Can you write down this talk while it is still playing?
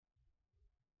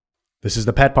This is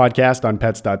the Pet Podcast on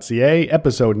pets.ca,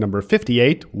 episode number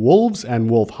 58, Wolves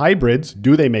and Wolf Hybrids,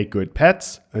 Do They Make Good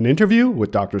Pets? An interview with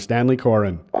Dr. Stanley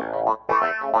Coren.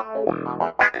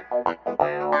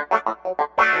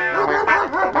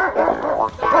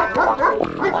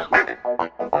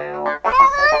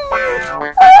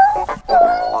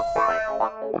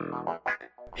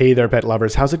 Hey there, pet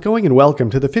lovers. How's it going? And welcome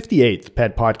to the 58th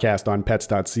Pet Podcast on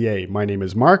pets.ca. My name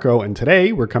is Marco, and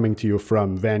today we're coming to you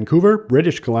from Vancouver,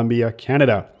 British Columbia,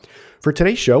 Canada. For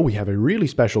today's show, we have a really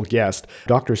special guest,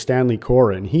 Dr. Stanley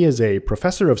Coren. He is a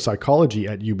professor of psychology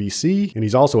at UBC, and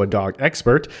he's also a dog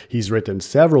expert. He's written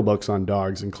several books on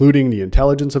dogs, including The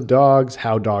Intelligence of Dogs,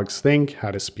 How Dogs Think,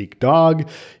 How to Speak Dog.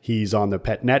 He's on the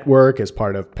Pet Network as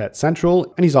part of Pet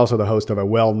Central, and he's also the host of a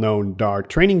well-known dog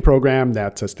training program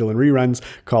that's still in reruns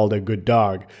called A Good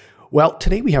Dog. Well,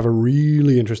 today we have a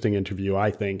really interesting interview,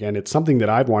 I think, and it's something that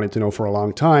I've wanted to know for a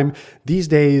long time. These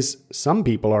days, some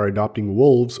people are adopting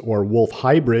wolves or wolf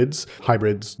hybrids,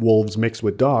 wolves mixed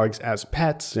with dogs, as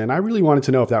pets, and I really wanted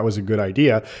to know if that was a good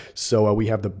idea. So we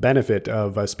have the benefit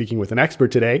of speaking with an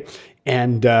expert today,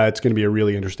 and it's going to be a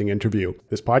really interesting interview.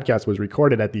 This podcast was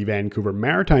recorded at the Vancouver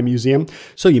Maritime Museum,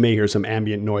 so you may hear some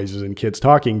ambient noises and kids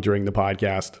talking during the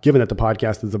podcast. Given that the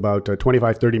podcast is about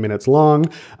 25-30 minutes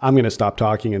long, I'm going to stop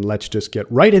talking and let's just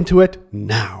get right into it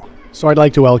now. So I'd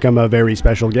like to welcome a very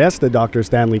special guest, Dr.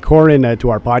 Stanley Coren, to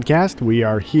our podcast. We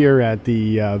are here at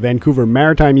the Vancouver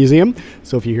Maritime Museum,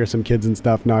 so if you hear some kids and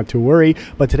stuff, not to worry.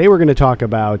 But today we're going to talk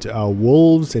about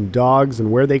wolves and dogs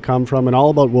and where they come from and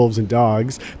all about wolves and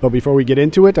dogs. But before we get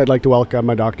into it, I'd like to welcome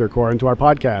Dr. Coren to our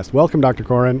podcast. Welcome, Dr.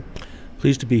 Coren.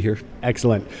 Pleased to be here.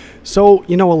 Excellent. So,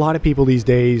 a lot of people these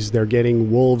days, they're getting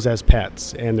wolves as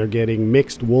pets and they're getting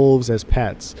mixed wolves as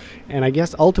pets. And I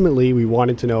guess ultimately we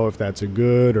wanted to know if that's a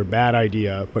good or bad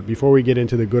idea. But before we get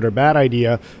into the good or bad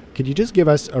idea, could you just give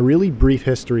us a really brief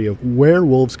history of where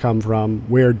wolves come from,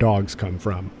 where dogs come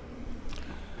from?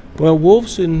 Well,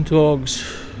 wolves and dogs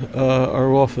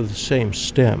are off of the same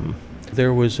stem.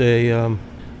 There was a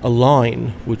line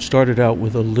which started out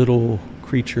with a little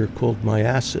creature called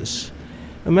myiasis.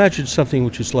 Imagine something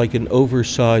which is like an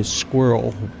oversized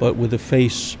squirrel, but with a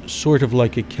face sort of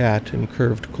like a cat and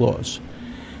curved claws.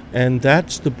 And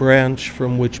that's the branch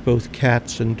from which both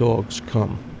cats and dogs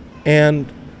come. And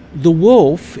the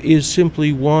wolf is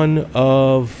simply one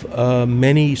of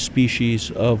many species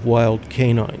of wild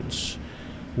canines,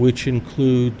 which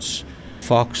includes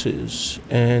foxes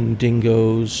and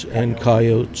dingoes and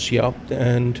coyotes,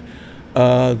 and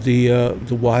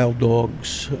the wild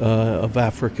dogs of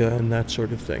Africa and that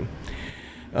sort of thing,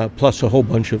 plus a whole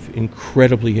bunch of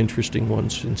incredibly interesting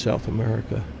ones in South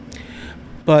America.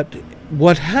 But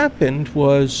what happened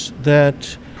was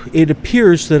that it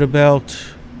appears that about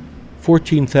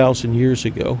 14,000 years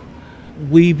ago,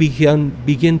 we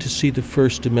begin to see the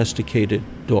first domesticated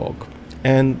dog.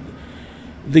 And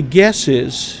the guess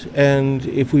is, and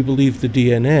if we believe the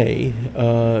DNA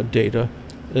data,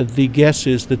 the guess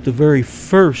is that the very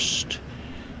first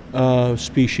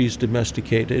species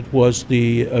domesticated was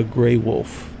the gray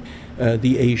wolf,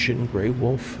 the Asian gray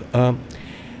wolf. But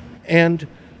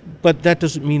that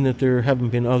doesn't mean that there haven't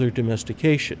been other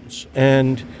domestications.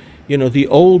 And, the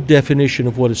old definition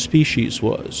of what a species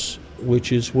was,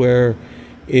 which is where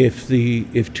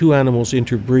if two animals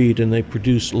interbreed and they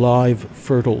produce live,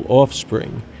 fertile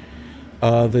offspring,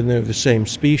 then they're the same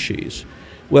species.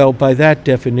 Well, by that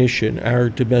definition, our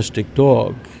domestic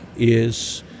dog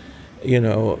is,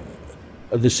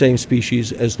 the same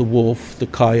species as the wolf, the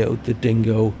coyote, the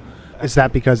dingo. Is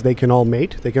that because they can all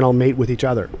mate? They can all mate with each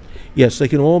other? Yes, they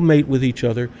can all mate with each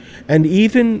other. And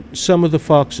even some of the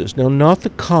foxes. Now, not the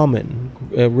common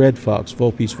red fox,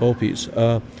 Vulpes,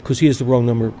 because he has the wrong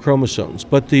number of chromosomes,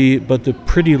 but the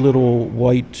pretty little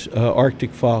white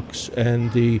Arctic fox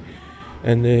and the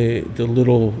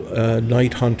little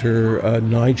night hunter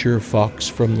Niger fox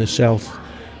from the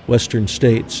southwestern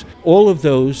states. All of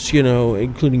those,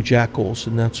 including jackals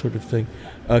and that sort of thing,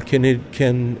 can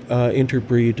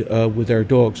interbreed with our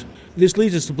dogs. This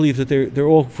leads us to believe that they're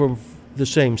all from the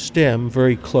same stem,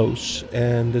 very close,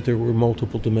 and that there were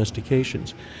multiple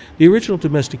domestications. The original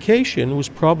domestication was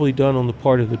probably done on the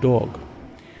part of the dog.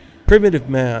 Primitive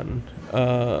man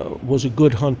was a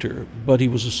good hunter, but he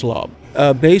was a slob.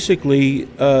 Basically,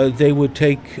 they would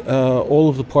take all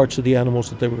of the parts of the animals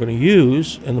that they were going to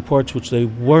use and the parts which they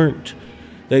weren't,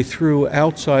 they threw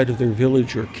outside of their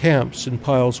village or camps in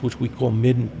piles which we call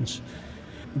middens.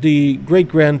 The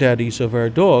great-granddaddies of our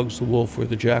dogs, the wolf or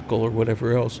the jackal or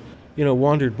whatever else,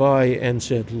 wandered by and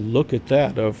said, "Look at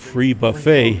that, a free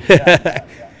buffet."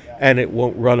 And it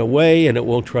won't run away and it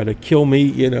won't try to kill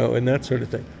me, and that sort of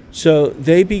thing. So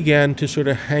they began to sort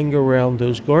of hang around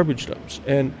those garbage dumps.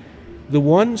 And the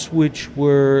ones which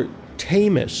were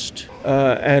tamest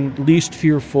and least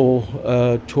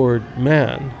fearful toward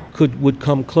man would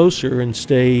come closer and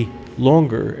stay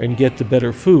longer and get the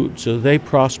better food. So they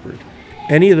prospered.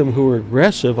 Any of them who were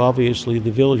aggressive, obviously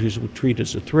the villagers would treat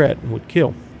as a threat and would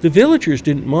kill. The villagers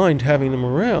didn't mind having them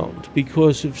around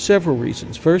because of several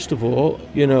reasons. First of all,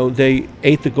 they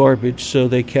ate the garbage, so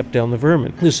they kept down the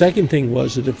vermin. The second thing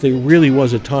was that if there really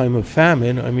was a time of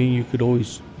famine, you could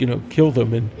always, kill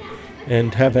them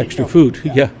and have extra food.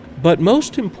 Yeah. But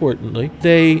most importantly,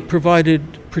 they provided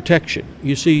protection.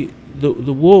 You see, the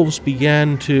wolves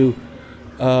began to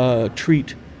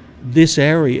treat this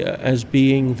area as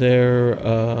being their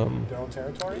own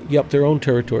territory? Yep, their own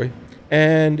territory.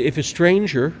 And if a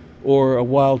stranger or a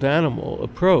wild animal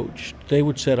approached, they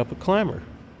would set up a clamor.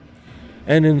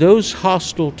 And in those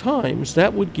hostile times,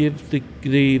 that would give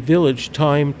the village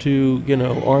time to,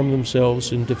 arm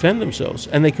themselves and defend themselves.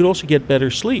 And they could also get better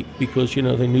sleep because, they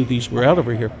knew these were out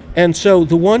over here. And so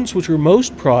the ones which were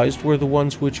most prized were the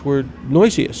ones which were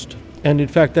noisiest. And in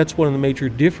fact, that's one of the major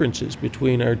differences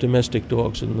between our domestic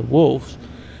dogs and the wolves,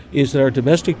 is that our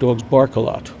domestic dogs bark a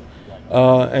lot,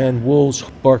 and wolves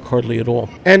bark hardly at all.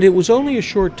 And it was only a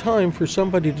short time for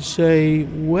somebody to say,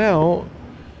 well,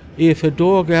 if a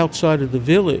dog outside of the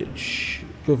village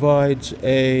provides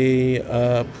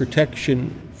a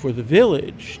protection for the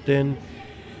village, then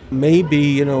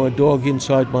maybe, a dog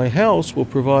inside my house will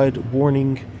provide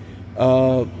warning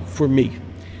for me.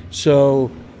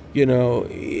 So,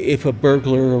 if a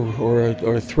burglar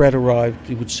or a threat arrived,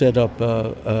 he would set up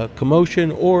a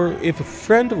commotion, or if a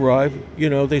friend arrived,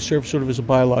 they serve sort of as a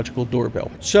biological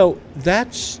doorbell. So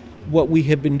that's what we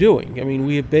have been doing.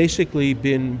 We have basically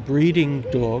been breeding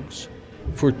dogs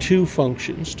for two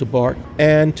functions, to bark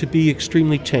and to be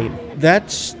extremely tame.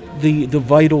 That's the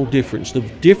vital difference. The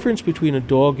difference between a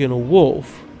dog and a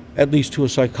wolf, at least to a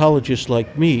psychologist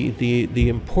like me, the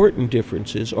important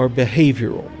differences are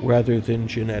behavioral rather than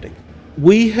genetic.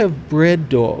 We have bred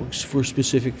dogs for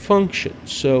specific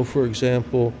functions. So, for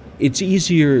example, it's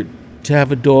easier to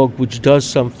have a dog which does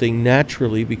something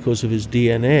naturally because of his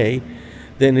DNA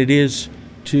than it is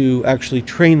to actually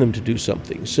train them to do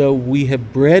something. So we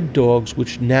have bred dogs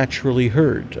which naturally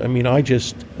herd. I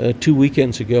just 2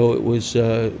 weekends ago it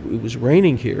was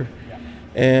raining here,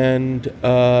 and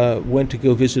went to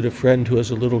go visit a friend who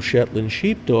has a little Shetland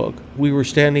sheepdog. We were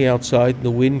standing outside, and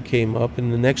the wind came up,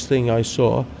 and the next thing I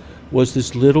saw was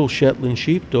this little Shetland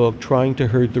sheepdog trying to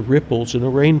herd the ripples in a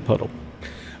rain puddle.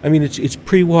 It's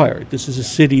pre-wired. This is a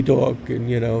city dog,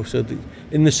 and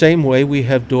in the same way, we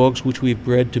have dogs which we've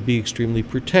bred to be extremely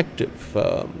protective,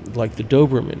 like the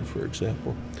Doberman, for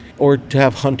example, or to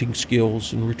have hunting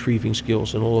skills and retrieving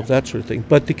skills and all of that sort of thing.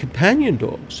 But the companion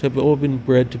dogs have all been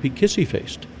bred to be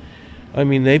kissy-faced.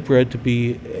 They bred to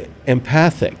be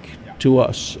empathic to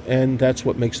us, and that's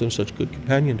what makes them such good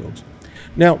companion dogs.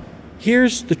 Now,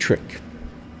 here's the trick.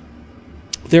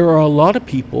 There are a lot of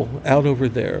people out over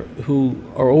there who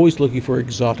are always looking for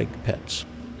exotic pets.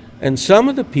 And some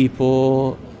of the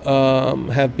people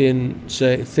have been,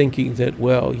 thinking that,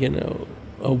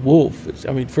 a wolf is,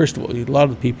 first of all, a lot of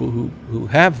the people who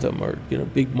have them are,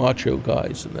 big macho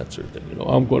guys and that sort of thing.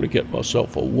 I'm going to get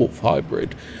myself a wolf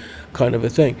hybrid kind of a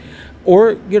thing.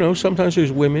 Or, sometimes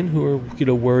there's women who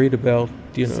are, worried about,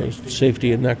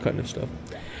 safety and that kind of stuff.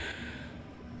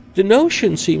 The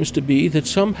notion seems to be that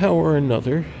somehow or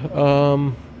another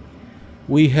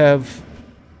we have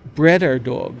bred our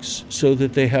dogs so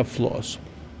that they have flaws.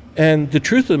 And the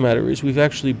truth of the matter is we've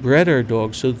actually bred our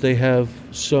dogs so that they have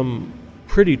some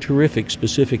pretty terrific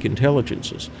specific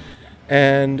intelligences.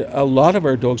 And a lot of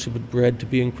our dogs have been bred to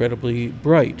be incredibly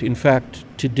bright. In fact,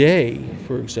 today,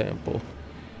 for example,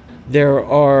 there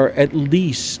are at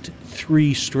least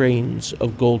 3 strains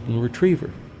of golden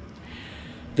retriever.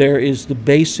 There is the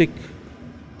basic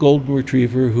golden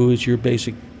retriever, who is your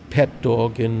basic pet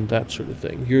dog and that sort of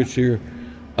thing. Here's your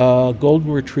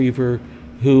golden retriever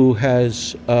who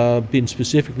has been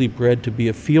specifically bred to be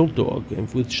a field dog,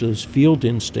 and which those field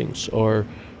instincts are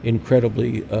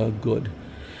incredibly good.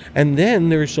 And then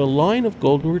there's a line of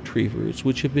golden retrievers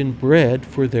which have been bred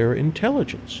for their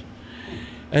intelligence.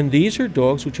 And these are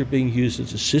dogs which are being used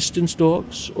as assistance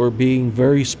dogs or being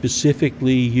very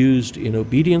specifically used in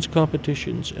obedience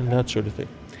competitions and that sort of thing.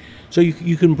 So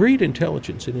you can breed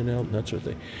intelligence in and out and that sort of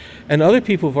thing. And other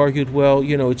people have argued,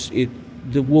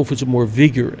 the wolf is a more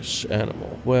vigorous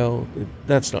animal. Well,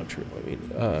 that's not true.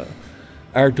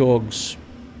 Our dogs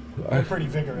are pretty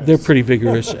vigorous. They're pretty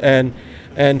vigorous and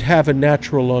have a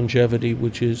natural longevity,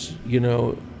 which is,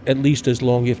 at least as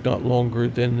long, if not longer,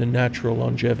 than the natural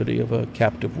longevity of a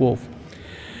captive wolf.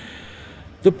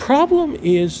 The problem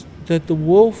is that the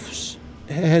wolf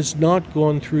has not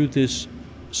gone through this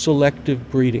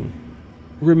selective breeding.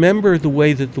 Remember the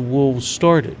way that the wolves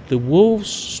started. The wolves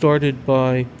started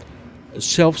by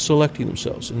self-selecting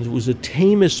themselves, and it was the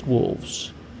tamest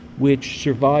wolves which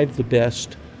survived the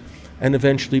best and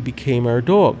eventually became our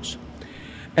dogs.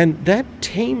 And that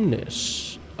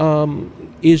tameness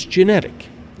is genetic.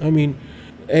 I mean,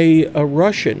 a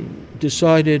Russian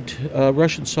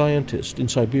scientist in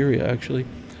Siberia actually,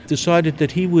 decided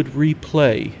that he would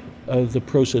replay the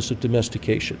process of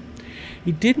domestication.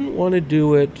 He didn't want to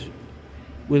do it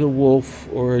with a wolf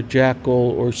or a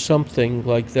jackal or something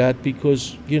like that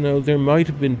because, there might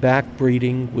have been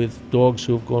backbreeding with dogs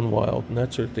who have gone wild and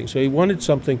that sort of thing. So he wanted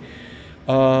something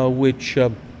which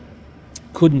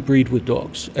couldn't breed with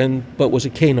dogs, but was a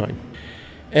canine.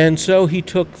 And so he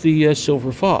took the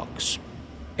silver fox.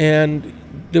 And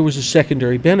there was a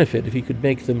secondary benefit. If he could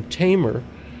make them tamer,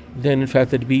 then in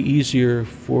fact it'd be easier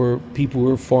for people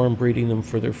who are farm breeding them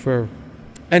for their fur.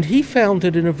 And he found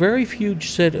that in a very few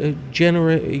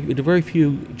generations,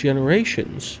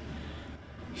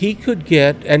 he could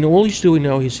get, and all he's doing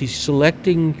now is he's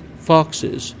selecting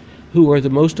foxes who are the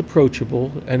most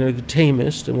approachable and are the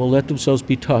tamest and will let themselves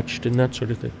be touched and that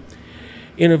sort of thing.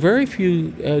 In a very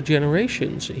few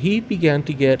generations, he began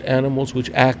to get animals which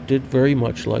acted very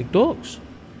much like dogs.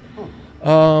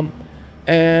 They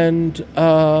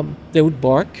would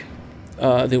bark,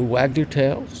 they would wag their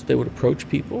tails, they would approach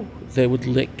people, they would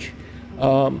lick,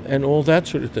 and all that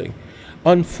sort of thing.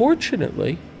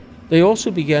 Unfortunately, they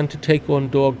also began to take on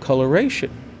dog coloration.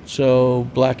 So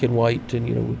black and white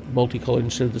and, multicolored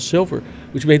instead of the silver,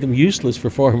 which made them useless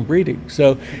for farm breeding.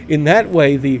 So in that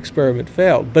way, the experiment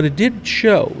failed. But it did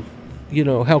show,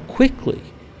 how quickly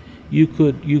you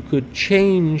could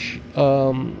change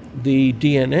the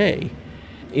DNA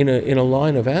in a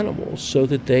line of animals so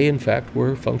that they, in fact,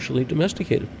 were functionally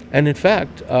domesticated. And in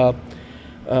fact,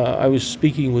 I was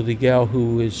speaking with a gal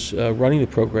who is running the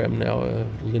program now,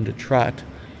 Linda Tratt,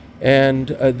 and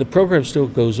the program still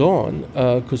goes on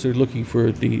because they're looking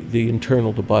for the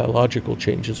internal, the biological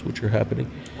changes which are happening.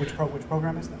 Which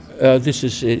program is this? This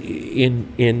is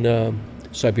in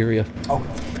Siberia, okay.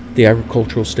 The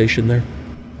agricultural station there.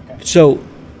 Okay. So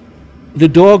the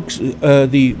dogs,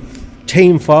 the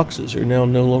tame foxes are now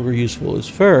no longer useful as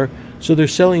fur, so they're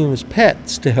selling them as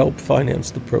pets to help finance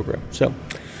the program. So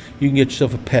you can get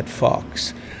yourself a pet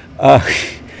fox.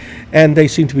 And they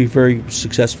seem to be very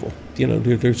successful.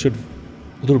 They're sort of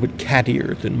a little bit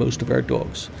cattier than most of our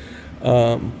dogs.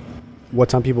 What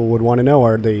some people would want to know,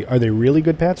 are they really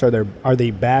good pets? Are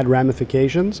they bad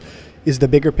ramifications? Is the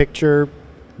bigger picture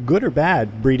good or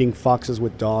bad, breeding foxes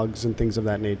with dogs and things of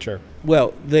that nature?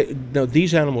 Well,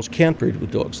 these animals can't breed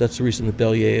with dogs. That's the reason the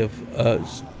Bellier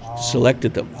have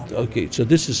selected them. Okay, so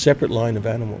this is a separate line of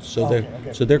animals. So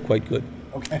they're quite good.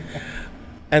 Okay.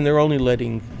 And they're only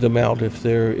letting them out if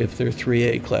they're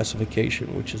 3A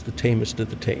classification, which is the tamest of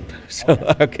the tame. So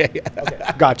okay.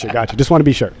 Gotcha. Just want to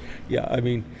be sure. Yeah, I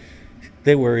mean,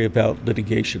 they worry about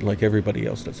litigation like everybody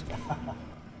else does.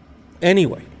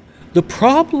 Anyway, the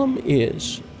problem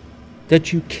is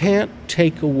that you can't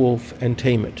take a wolf and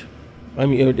tame it.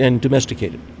 And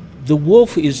domesticate it. The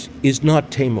wolf is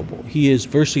not tameable. He is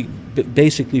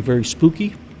basically very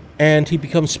spooky. And he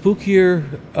becomes spookier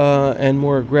and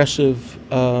more aggressive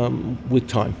with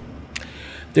time.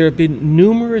 There have been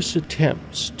numerous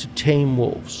attempts to tame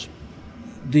wolves.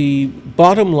 The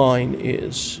bottom line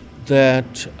is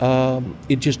that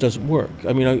it just doesn't work.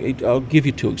 I'll give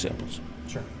you two examples.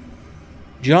 Sure.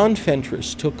 John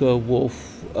Fentress took a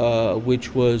wolf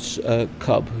which was a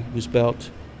cub.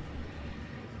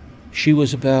 She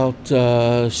was about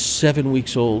 7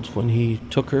 weeks old when he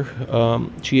took her.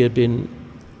 She had been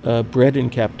bred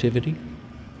in captivity,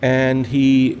 and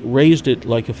he raised it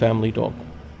like a family dog.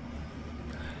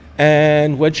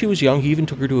 And when she was young, he even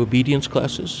took her to obedience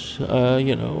classes,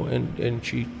 and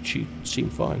she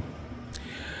seemed fine.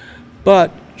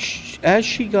 But as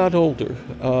she got older,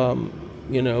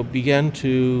 began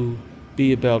to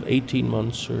be about 18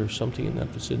 months or something in that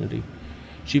vicinity,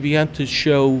 she began to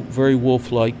show very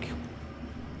wolf-like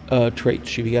traits.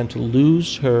 She began to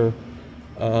lose her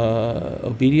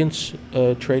obedience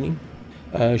training.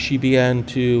 She began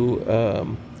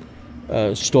to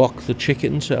stalk the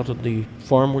chickens out of the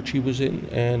farm which he was in,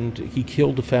 and he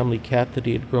killed the family cat that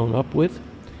he had grown up with.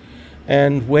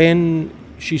 And when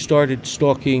she started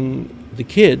stalking the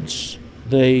kids,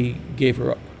 they gave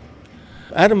her up.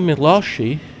 Adam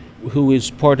Milashi, who is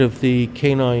part of the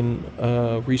canine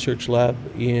research lab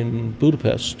in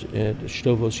Budapest at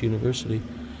Stovos University,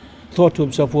 thought to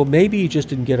himself, well, maybe he just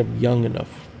didn't get them young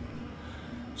enough.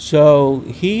 So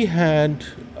he had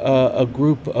a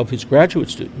group of his graduate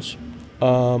students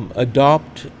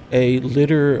adopt a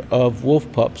litter of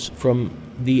wolf pups from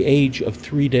the age of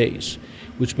 3 days,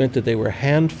 which meant that they were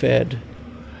hand-fed.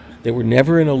 They were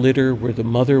never in a litter where the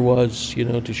mother was,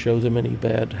 to show them any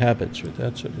bad habits or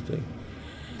that sort of thing.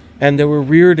 And they were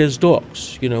reared as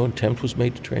dogs, an attempt was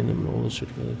made to train them and all this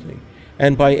sort of other thing.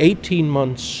 And by 18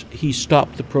 months, he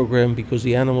stopped the program because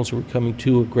the animals were becoming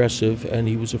too aggressive, and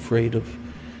he was afraid they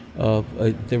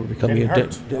were becoming he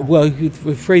was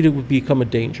afraid it would become a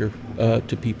danger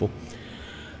to people.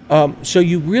 So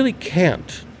you really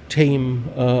can't tame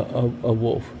a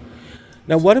wolf.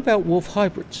 Now, what about wolf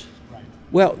hybrids? Right.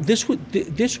 Well, this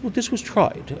was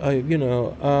tried.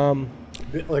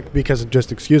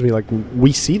 Because excuse me,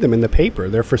 we see them in the paper.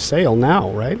 They're for sale now,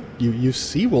 right? You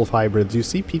see wolf hybrids. You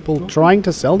see people trying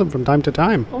to sell them from time to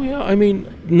time. Oh yeah, a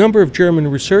number of German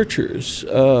researchers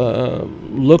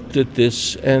looked at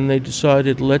this and they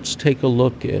decided, let's take a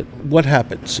look at what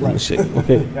happens. Right.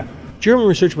 Okay. Yeah. German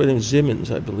researcher by the name of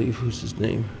Siemens, I believe, who's his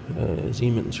name,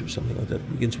 Siemens or something like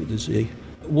that, begins with a Z.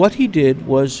 What he did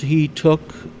was he took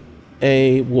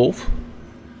a wolf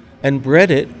and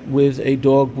bred it with a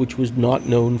dog which was not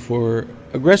known for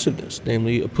aggressiveness,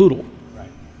 namely a poodle, right,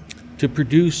 to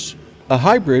produce a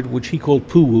hybrid which he called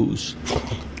Poo-woos.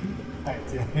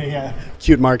 Yeah.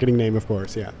 Cute marketing name, of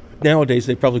course, yeah. Nowadays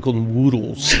they probably call them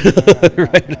woodles,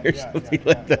 right, or something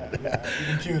like that.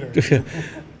 Even cuter.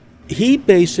 He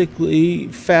basically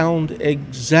found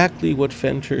exactly what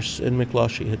Fentress and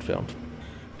McLashey had found,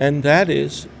 and that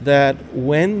is that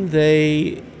when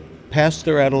they passed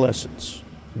their adolescence,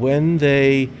 when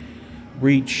they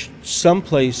reached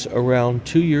someplace around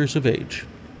 2 years of age,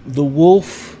 the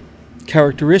wolf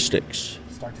characteristics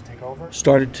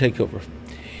started to take over.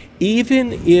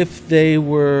 Even if they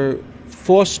were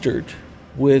fostered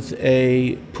with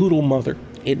a poodle mother,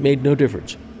 it made no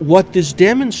difference. What this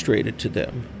demonstrated to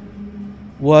them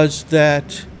was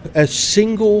that a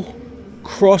single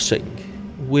crossing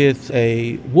with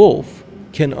a wolf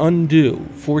can undo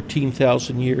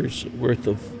 14,000 years worth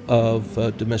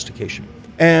of domestication.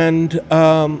 And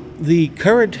the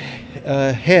current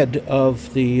head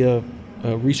of the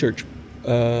research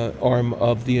arm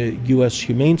of the U.S.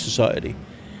 Humane Society,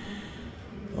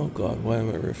 oh God, why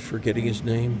am I forgetting his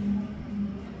name?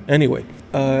 Anyway,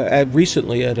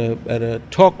 recently at a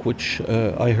talk which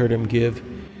I heard him give,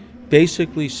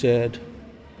 basically said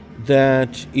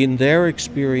that in their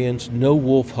experience, no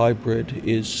wolf hybrid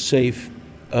is safe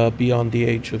beyond the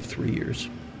age of 3 years.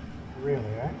 Really,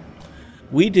 eh?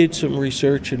 We did some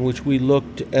research in which we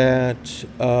looked at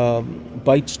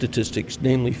bite statistics,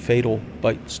 namely fatal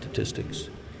bite statistics,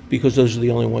 because those are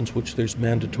the only ones which there's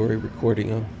mandatory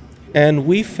recording of. And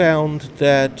we found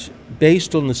that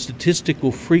based on the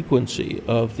statistical frequency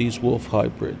of these wolf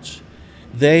hybrids,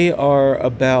 they are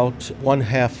about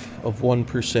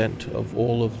 0.5% of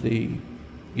all of the,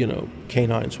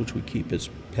 canines which we keep as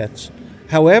pets.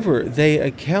 However, they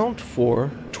account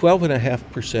for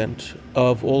 12.5%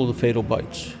 of all the fatal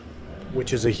bites.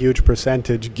 Which is a huge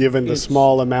percentage given the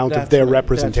small amount of their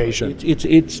representation. Right.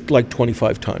 It's like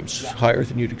 25 times higher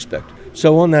than you'd expect.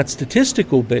 So on that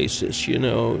statistical basis,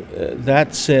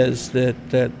 that says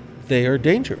that they are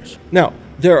dangerous. Now,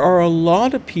 there are a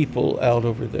lot of people out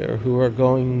over there who are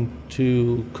going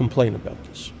to complain about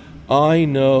this. I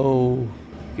know,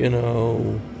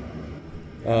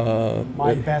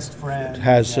 my best friend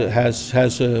has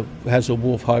a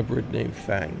wolf hybrid named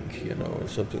Fang, or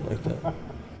something like that.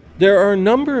 There are a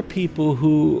number of people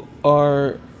who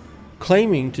are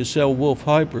claiming to sell wolf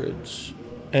hybrids,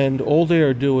 and all they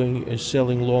are doing is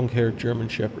selling long-haired German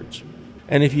Shepherds.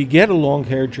 And if you get a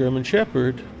long-haired German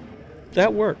Shepherd,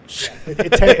 that works.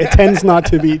 It tends not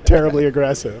to be terribly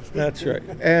aggressive. That's right.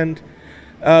 And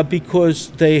because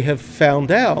they have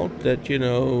found out that,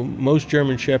 most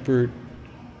German Shepherd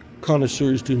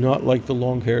connoisseurs do not like the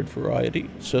long-haired variety,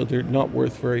 so they're not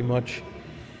worth very much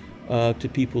to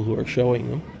people who are showing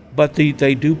them. But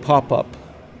they do pop up,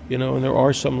 and there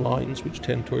are some lines which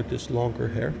tend toward this longer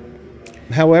hair.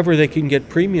 However, they can get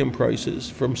premium prices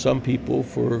from some people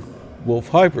for wolf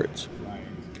hybrids.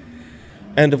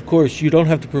 And of course, you don't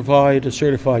have to provide a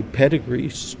certified pedigree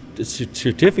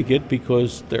certificate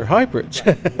because they're hybrids.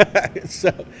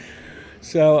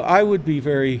 So I would be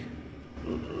very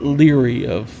leery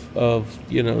of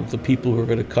the people who are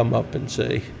going to come up and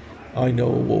say, I know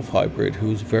a wolf hybrid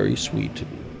who's very sweet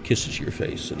and kisses your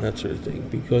face and that sort of thing,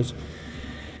 because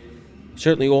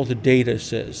certainly all the data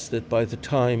says that by the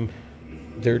time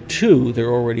they're 2,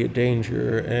 they're already a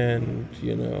danger. And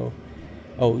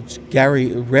it's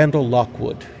Randall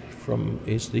Lockwood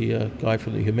is the guy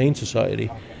from the Humane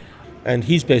Society. And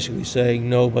he's basically saying,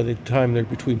 no, by the time they're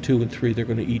between 2 and 3, they're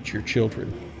going to eat your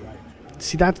children.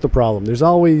 See, that's the problem. There's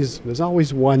always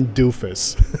one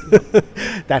doofus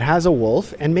that has a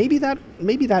wolf, and maybe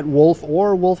that wolf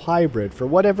or wolf hybrid, for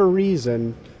whatever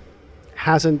reason,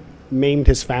 hasn't maimed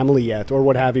his family yet, or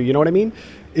what have you. You know what I mean?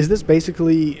 Is this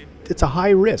basically? It's a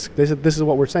high risk. This is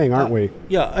what we're saying, aren't we?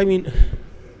 Yeah. I mean,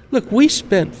 look, we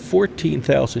spent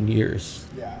 14,000 years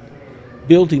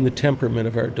building the temperament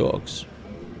of our dogs,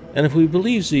 and if we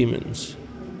believe Siemens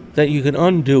that you can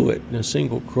undo it in a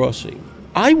single crossing,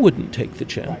 I wouldn't take the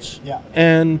chance. Right. Yeah.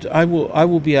 And I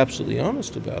will be absolutely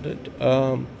honest about it.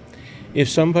 If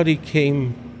somebody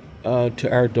came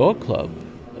to our dog club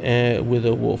with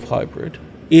a wolf hybrid,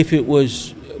 if it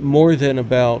was more than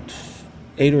about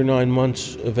 8 or 9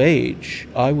 months of age,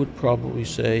 I would probably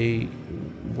say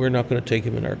we're not going to take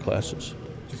him in our classes.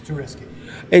 Just too risky.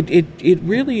 It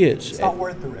really is. It's not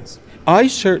worth the risk. I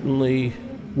certainly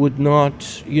would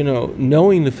not,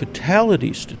 knowing the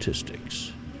fatality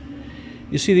statistics.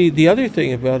 You see, the other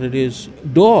thing about it is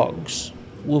dogs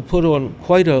will put on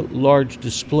quite a large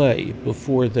display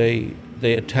before they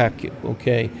attack you,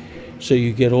 okay? So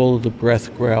you get all of the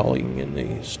breath growling and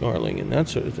the snarling and that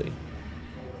sort of thing.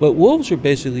 But wolves are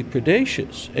basically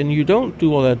predaceous, and you don't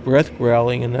do all that breath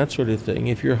growling and that sort of thing.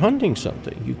 If you're hunting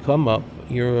something, you come up,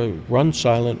 you're a run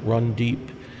silent, run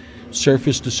deep,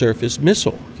 surface-to-surface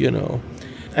missile,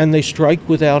 and they strike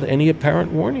without any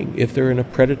apparent warning if they're in a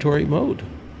predatory mode.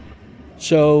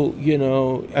 So,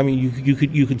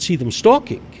 you could see them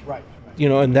stalking, right?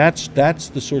 And that's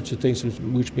the sorts of things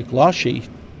which McLashey,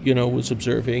 was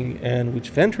observing and which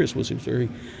Fentress was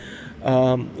observing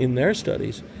in their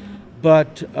studies.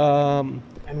 But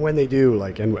and when they do,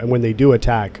 and when they do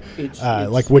attack,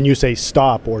 like when you say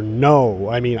stop or no,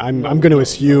 I mean, I'm going to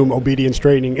assume obedience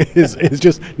training is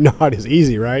just not as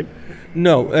easy, right?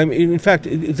 No, I mean, in fact,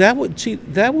 that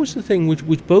was the thing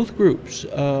which both groups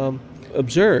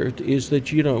observed, is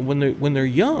that when they're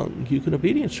young, you can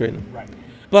obedience train them, right?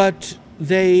 But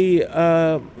they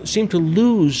seem to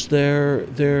lose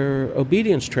their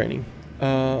obedience training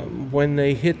when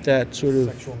they hit that sort of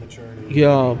sexual maturity.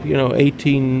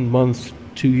 18-month,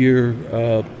 2-year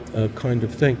kind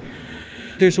of thing.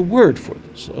 There's a word for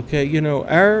this, okay?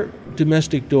 Our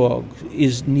domestic dog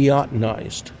is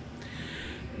neotenized.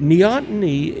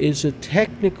 Neoteny is a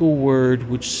technical word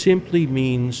which simply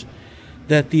means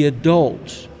that the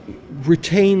adult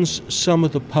retains some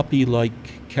of the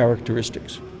puppy-like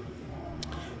characteristics.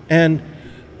 And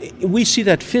we see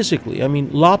that physically. I mean,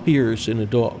 lop ears in a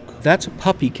dog, that's a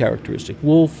puppy characteristic.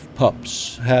 Wolf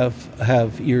pups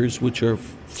have ears which are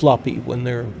floppy when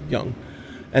they're young,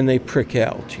 and they prick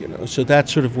out, So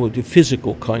that's sort of a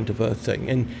physical kind of a thing.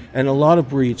 And a lot of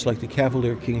breeds, like the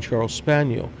Cavalier King Charles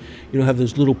Spaniel, have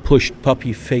those little pushed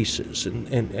puppy faces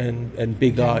and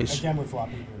big eyes. Again with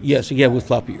floppy ears. Yes, again with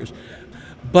floppy ears.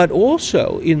 But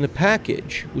also in the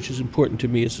package, which is important to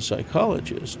me as a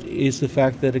psychologist, is the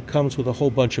fact that it comes with a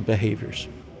whole bunch of behaviors.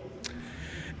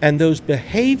 And those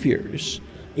behaviors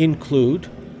include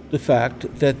the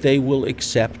fact that they will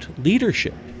accept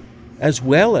leadership, as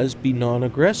well as be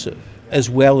non-aggressive, as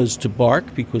well as to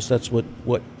bark, because that's what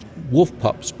wolf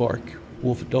pups bark,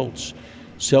 wolf adults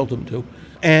seldom do.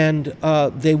 And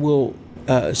they will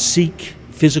seek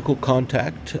physical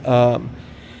contact.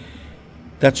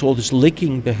 That's all this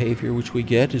licking behavior which we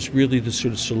get is really the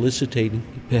sort of soliciting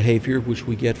behavior which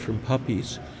we get from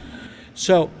puppies.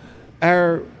 So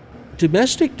our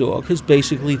domestic dog has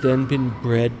basically then been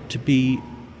bred to be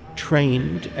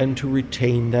trained and to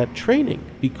retain that training,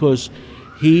 because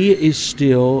he is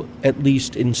still, at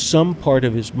least in some part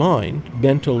of his mind,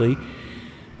 mentally,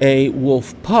 a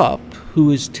wolf pup who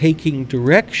is taking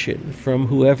direction from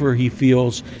whoever he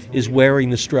feels is wearing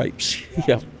the stripes.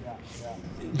 Yeah.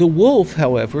 The wolf,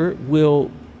 however, will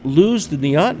lose the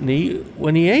neoteny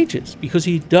when he ages, because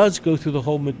he does go through the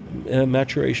whole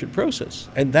maturation process,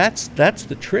 and that's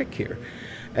the trick here,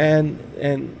 and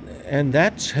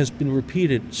that has been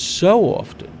repeated so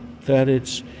often that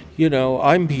it's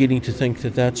I'm beginning to think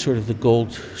that that's sort of the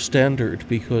gold standard,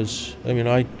 because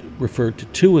I referred to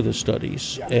 2 of the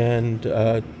studies and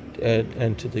to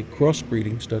the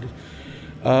crossbreeding studies.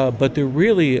 But there are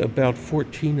really about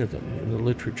 14 of them in the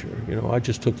literature. I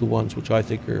just took the ones which I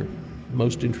think are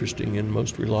most interesting and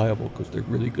most reliable, because they're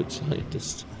really good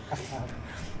scientists.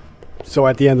 So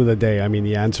at the end of the day,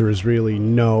 the answer is really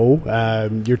no.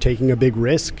 You're taking a big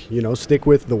risk. Stick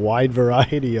with the wide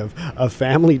variety of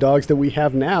family dogs that we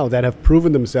have now that have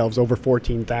proven themselves over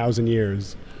 14,000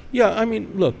 years. Yeah,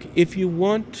 look, if you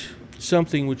want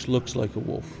something which looks like a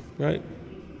wolf, right?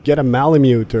 get a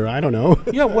Malamute, or I don't know.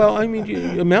 Yeah, well, I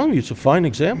mean, a Malamute's a fine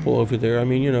example over there. I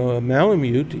mean, a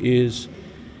Malamute is,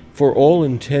 for all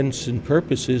intents and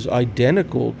purposes,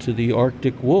 identical to the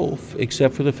Arctic wolf,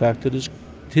 except for the fact that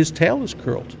his tail is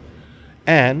curled.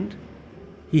 And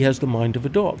he has the mind of a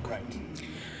dog. Right.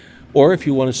 Or if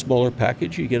you want a smaller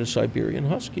package, you get a Siberian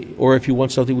Husky. Or if you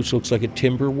want something which looks like a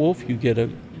timber wolf, you get a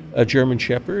German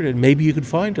Shepherd. And maybe you can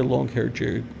find a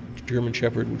long-haired German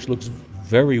Shepherd, which looks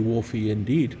very wolfy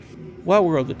indeed. While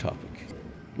we're on the topic,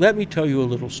 let me tell you a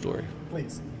little story.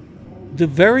 Please. The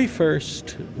very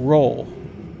first role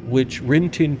which Rin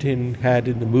Tin Tin had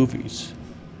in the movies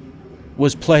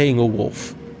was playing a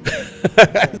wolf.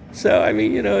 So, I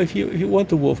mean, if you want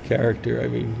the wolf character, I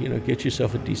mean, get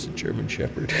yourself a decent German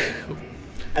Shepherd.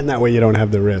 And that way you don't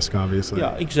have the risk, obviously.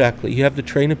 Yeah, exactly. You have the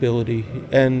trainability.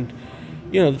 And,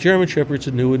 the German Shepherd's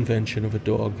a new invention of a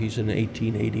dog. He's an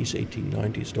 1880s,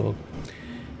 1890s dog.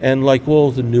 And like all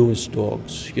the newest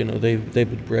dogs, they've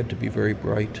been bred to be very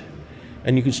bright.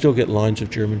 And you can still get lines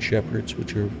of German Shepherds,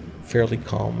 which are fairly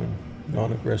calm and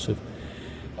non-aggressive.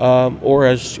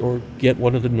 Or get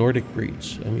one of the Nordic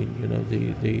breeds. I mean,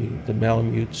 the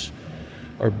Malamutes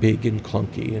are big and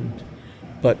clunky,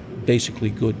 but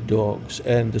basically good dogs.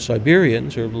 And the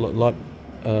Siberians are a lot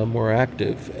more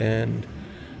active and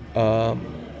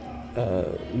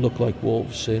look like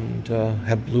wolves and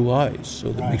have blue eyes,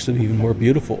 so that makes them even more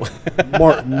beautiful.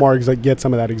 more get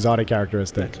some of that exotic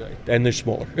characteristic. That's right. And they're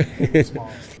smaller.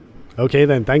 Okay,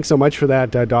 then. Thanks so much for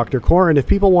that, Dr. Coren. If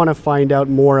people want to find out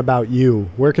more about you,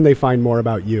 where can they find more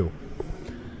about you?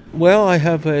 Well, I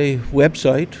have a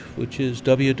website, which is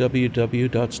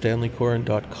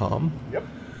www.stanleycoren.com. Yep.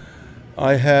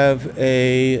 I have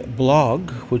a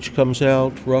blog, which comes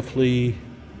out roughly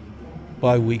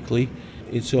bi-weekly.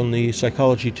 It's on the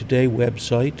Psychology Today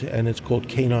website, and it's called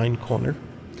Canine Corner.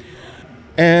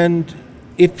 And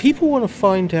if people want to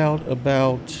find out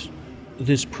about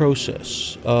this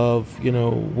process of,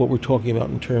 what we're talking about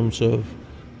in terms of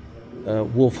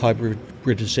wolf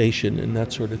hybridization and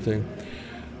that sort of thing,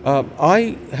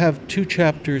 I have 2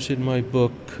 chapters in my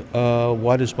book,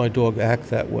 Why Does My Dog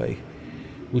Act That Way?,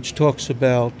 which talks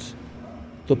about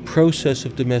the process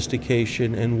of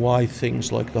domestication and why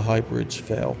things like the hybrids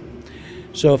fail.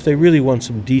 So if they really want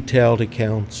some detailed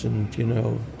accounts and,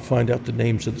 find out the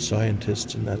names of the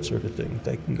scientists and that sort of thing,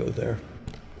 they can go there.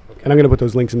 And I'm going to put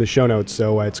those links in the show notes,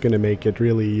 so it's going to make it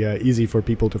really easy for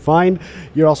people to find.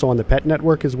 You're also on the Pet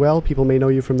Network as well. People may know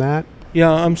you from that.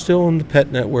 Yeah, I'm still on the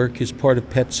Pet Network as part of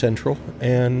Pet Central,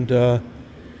 and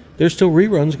there's still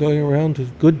reruns going around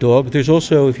with Good Dog. There's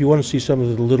also, if you want to see some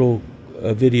of the little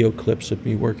video clips of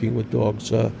me working with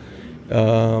dogs, it's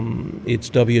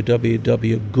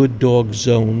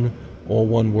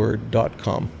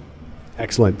www.gooddogzone.com.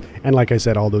 Excellent. And like I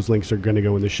said, all those links are going to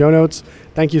go in the show notes.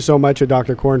 Thank you so much,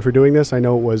 Dr. Coren, for doing this. I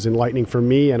know it was enlightening for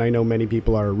me, and I know many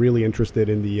people are really interested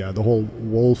in the whole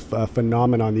wolf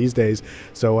phenomenon these days.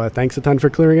 So thanks a ton for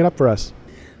clearing it up for us.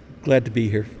 Glad to be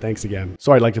here. Thanks again.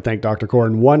 So I'd like to thank Dr.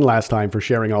 Coren one last time for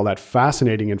sharing all that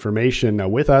fascinating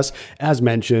information with us. As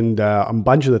mentioned, a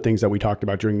bunch of the things that we talked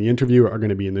about during the interview are going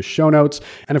to be in the show notes.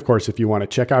 And of course, if you want to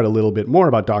check out a little bit more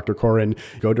about Dr. Coren,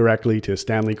 go directly to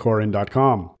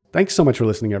stanleycoren.com. Thanks so much for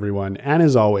listening, everyone. And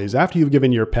as always, after you've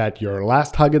given your pet your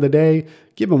last hug of the day,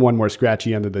 give him one more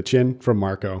scratchy under the chin from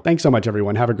Marco. Thanks so much,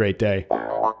 everyone. Have a great day.